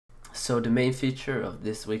So the main feature of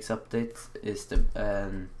this week's update is the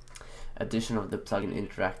addition of the plugin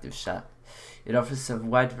InteractiveChat. It offers a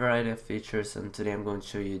wide variety of features, and today I'm going to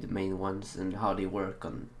show you the main ones and how they work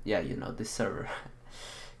on, this server.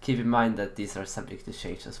 Keep in mind that these are subject to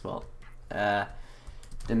change as well. The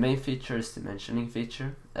main feature is the mentioning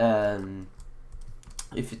feature.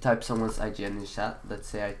 If you type someone's IGN in chat, let's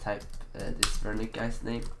say I type this Vernick guy's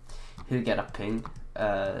name, he'll get a ping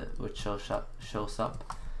which shows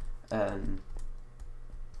up. And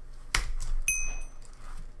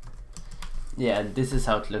this is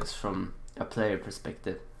how it looks from a player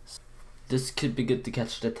perspective. This could be good to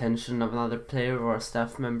catch the attention of another player or a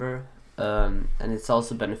staff member, and it's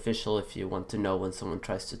also beneficial if you want to know when someone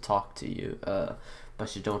tries to talk to you,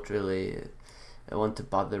 but you don't really want to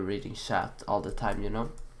bother reading chat all the time,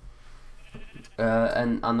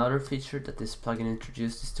 And another feature that this plugin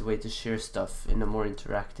introduced is the way to share stuff in a more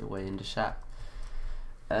interactive way in the chat.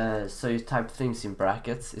 So you type things in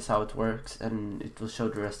brackets is how it works, and it will show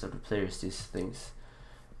the rest of the players these things.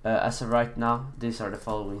 As of right now, these are the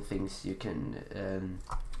following things you can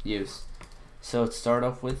use. So it start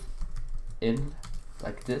off with in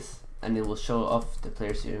like this, and it will show off the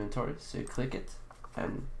player's inventory. So you click it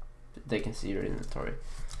and they can see your inventory.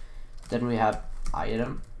 Then we have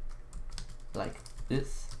item like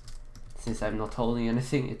this. Since I'm not holding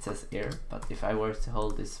anything, it says air, but if I were to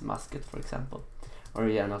hold this musket, for example, or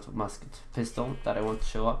not musket, pistol that I want to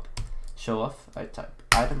show off, I type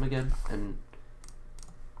item again, and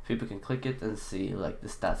people can click it and see like the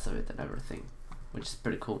stats of it and everything, which is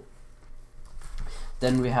pretty cool.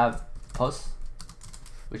 Then we have pos,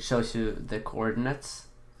 which shows you the coordinates,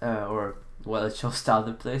 it shows the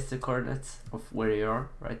other place the coordinates of where you are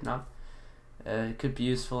right now. It could be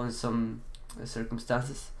useful in some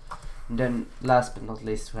circumstances. And then last but not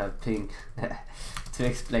least, we have ping to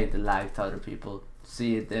explain the lag to other people.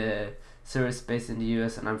 See, the server is based in the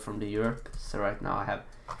US and I'm from the Europe, so right now I have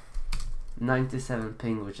 97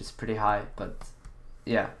 ping, which is pretty high, but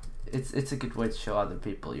yeah, it's a good way to show other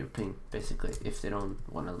people your ping, basically, if they don't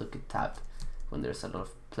want to look at tab when there's a lot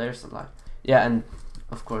of players online. Yeah, and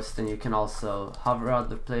of course then you can also hover out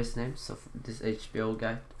the player's name, so for this HBO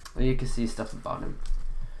guy, and you can see stuff about him.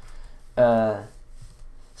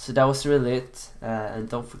 So that was really it, and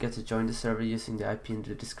don't forget to join the server using the IP in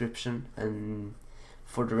the description, and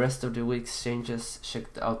for the rest of the week's changes,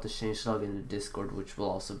 check out the changelog in the Discord, which will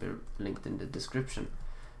also be linked in the description.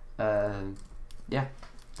 That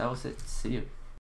was it. See you.